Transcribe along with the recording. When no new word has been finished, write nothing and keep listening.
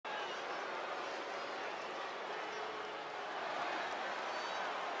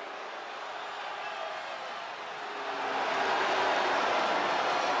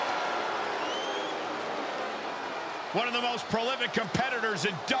One of the most prolific competitors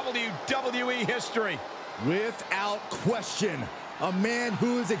in WWE history. Without question, a man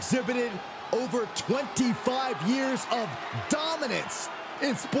who has exhibited over 25 years of dominance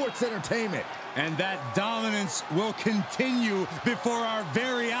in sports entertainment. And that dominance will continue before our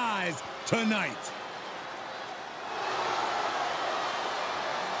very eyes tonight.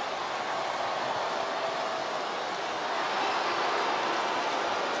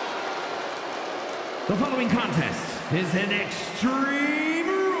 The following contest is an Extreme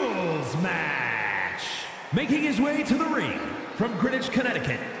Rules match. Making his way to the ring from Greenwich,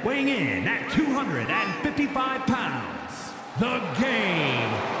 Connecticut, weighing in at 255 pounds, the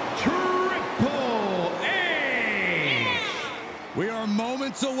Game, Triple H. We are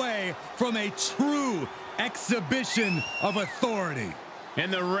moments away from a true exhibition of authority.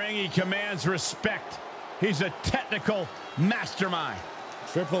 In the ring, he commands respect. He's a technical mastermind.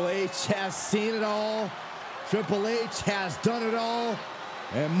 Triple H has seen it all. Triple H has done it all.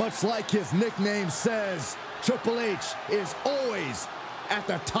 And much like his nickname says, Triple H is always at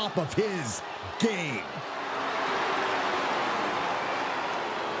the top of his game.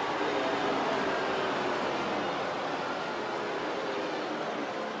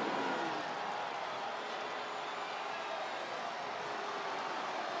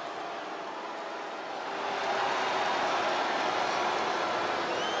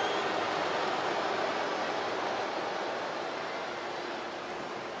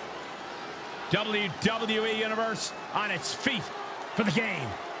 WWE Universe on its feet for the Game.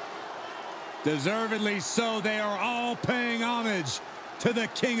 Deservedly so, they are all paying homage to the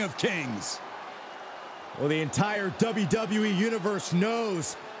King of Kings. Well, the entire WWE Universe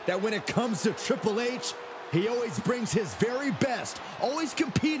knows that when it comes to Triple H, he always brings his very best, always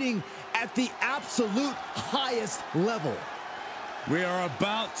competing at the absolute highest level. We are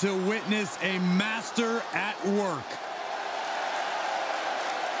about to witness a master at work.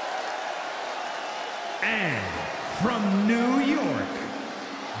 And from New York,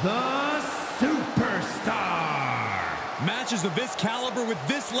 the Superstar. Matches of this caliber with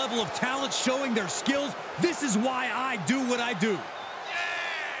this level of talent showing their skills, this is why I do what I do.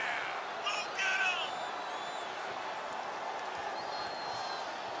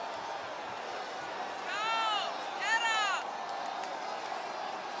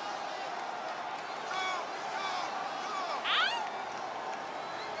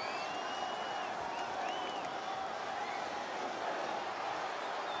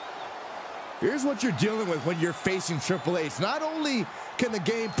 Here's what you're dealing with when you're facing Triple H. Not only can the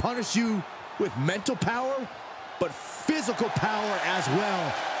Game punish you with mental power, but physical power as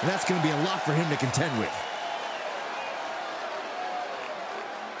well. And that's going to be a lot for him to contend with.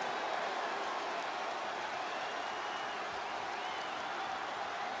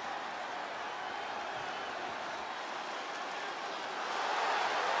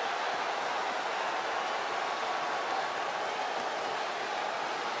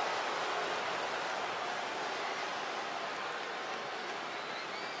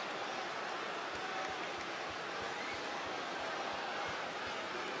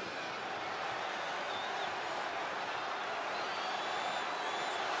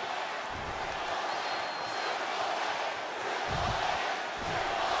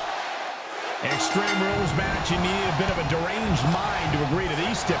 Extreme Rules match, you need a bit of a deranged mind to agree to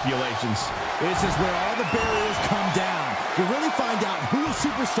these stipulations. This is where all the barriers come down. You really find out who a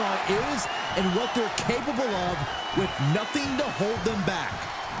superstar is and what they're capable of with nothing to hold them back.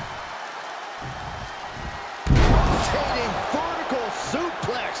 Rotating vertical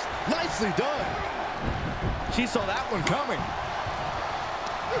suplex. Nicely done. She saw that one coming.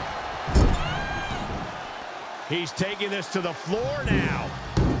 He's taking this to the floor now.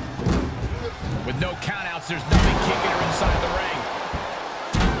 With no countouts, there's nothing keeping her inside the ring.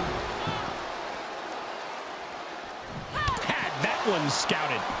 Had that one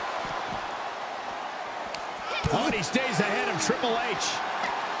scouted. Oh, and he stays ahead of Triple H.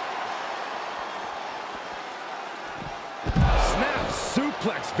 Snap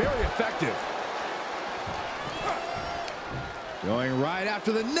suplex, very effective. Going right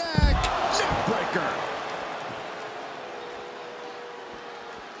after the neck. Neck breaker.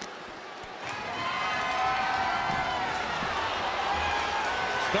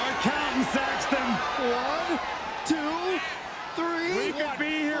 Start counting, Saxton. 1, 2, 3. We could be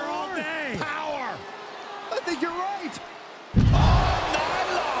here all day. Power. I think you're right. All night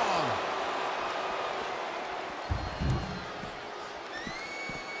long.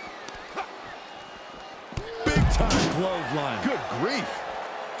 Big time clothesline. Good grief.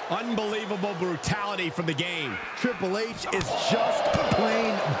 Unbelievable brutality from the Game. Triple H is just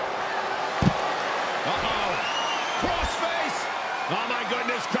plain. Uh-oh. Oh, my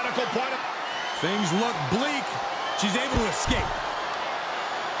goodness, critical point. Things look bleak. She's able to escape.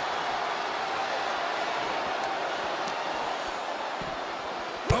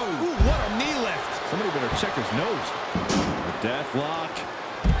 Oh, ooh, what a knee lift. Somebody better check his nose. The death lock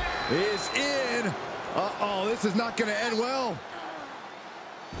is in. Uh-oh, this is not going to end well.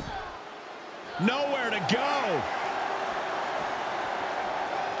 Nowhere to go.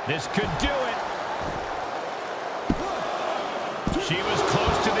 This could do it. She was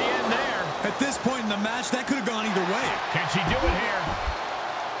close to the end there. At this point in the match, that could have gone either way. Can she do it here?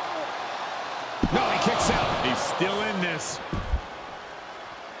 No, he kicks out. He's still in this.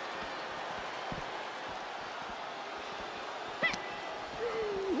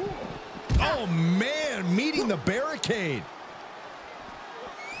 Oh, man, meeting the barricade.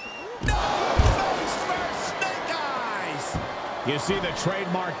 You see the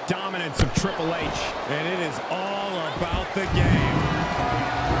trademark dominance of Triple H. And it is all about the game.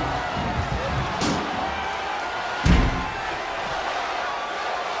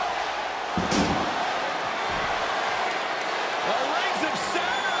 The rings of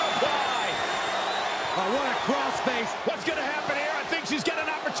Saturn applied. Oh, what a crossface. What's going to happen here? I think she's got an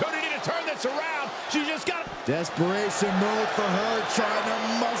opportunity to turn this around. She just got... Desperation move for her, trying to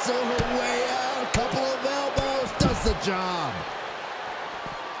muscle her way out. A couple of elbows does the job.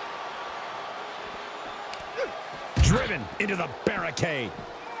 Driven into the barricade.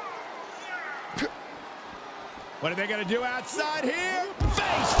 What are they going to do outside here?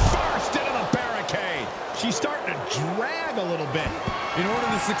 Face first into the barricade. She's starting to drag a little bit. In order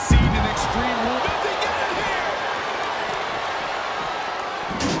to succeed in Extreme Rules. Does he get it here?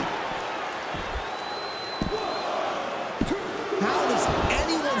 How does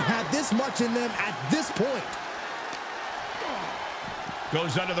anyone have this much in them at this point?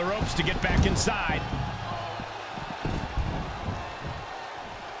 Goes under the ropes to get back inside.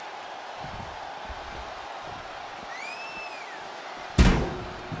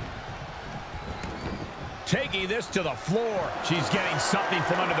 Taking this to the floor. She's getting something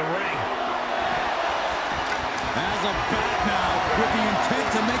from under the ring. As a back now, with the intent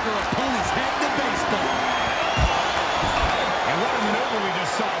to make her opponent's head the baseball. And what a maneuver we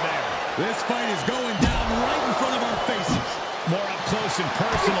just saw there. This fight is going down right in front of our faces. More up close and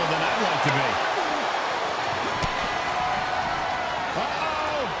personal than I'd like to be.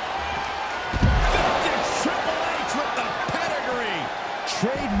 Uh-oh! Vintage Triple H with the pedigree.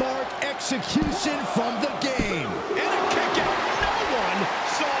 Trademark execution from the game. And a kick out. No one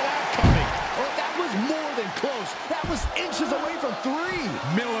saw that coming. Oh, that was more than close. That was inches away from 3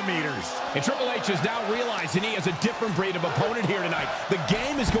 millimeters. And Triple H is now realizing he has a different breed of opponent here tonight. The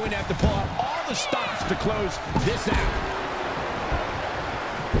game is going to have to pull out all the stops to close this out.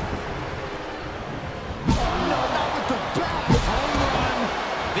 No, not with the back. Home run.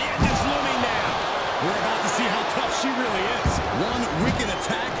 The end is looming now. We're about to see how tough she really is. One wicked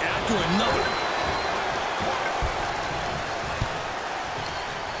attack after another.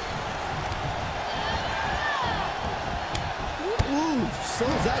 Ooh,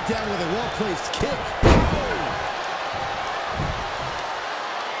 slows that down with a well-placed kick.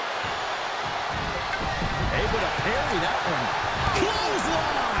 Able to parry that one.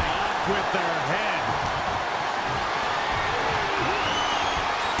 Clothesline. Off with their head.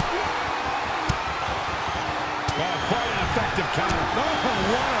 Well, quite an effective counter. Oh,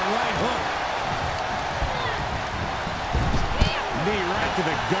 what a right hook. Knee right to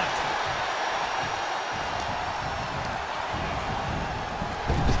the gut.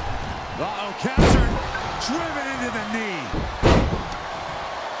 Uh-oh, counter. Driven into the knee.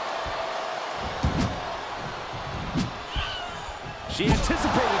 She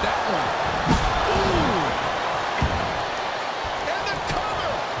anticipated that one. Ooh. And the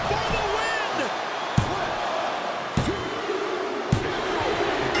cover for the win.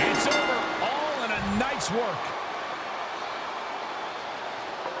 It's over. All in a night's work.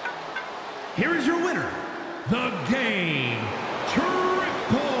 Here is your winner, the Game,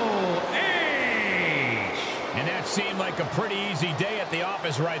 Triple H. And that seemed like a pretty easy day at the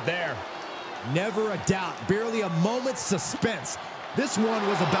office right there. Never a doubt, barely a moment's suspense. This one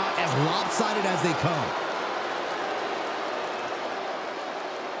was about as lopsided as they come.